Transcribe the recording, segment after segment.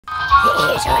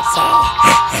Here's Jose.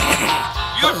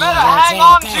 You'd better hang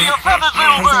on to your feathers,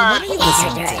 little What are bird. you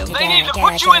listening to? They need to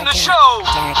put you in the show.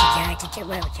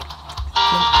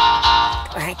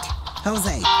 What?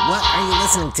 Jose, what are you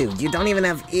listening to? You don't even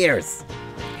have ears.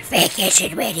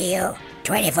 Vacation Radio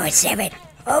 24/7.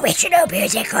 Original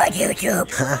music on YouTube.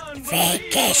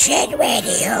 Vacation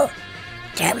Radio.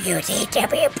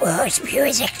 WDW Blues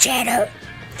Music Channel.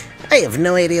 I have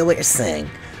no idea what you're saying.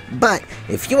 But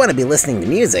if you want to be listening to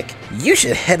music, you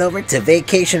should head over to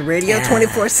Vacation Radio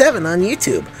 24/7 on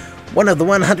YouTube. One of the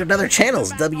 100 other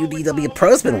channels WDW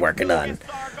Pro's been working on.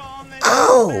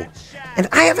 Oh, and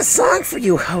I have a song for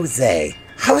you, Jose.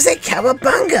 Jose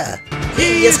Cowabunga.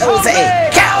 He is Jose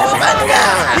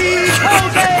Cowabunga. He's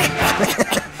Jose.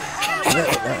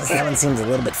 That one seems a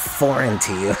little bit foreign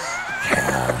to you.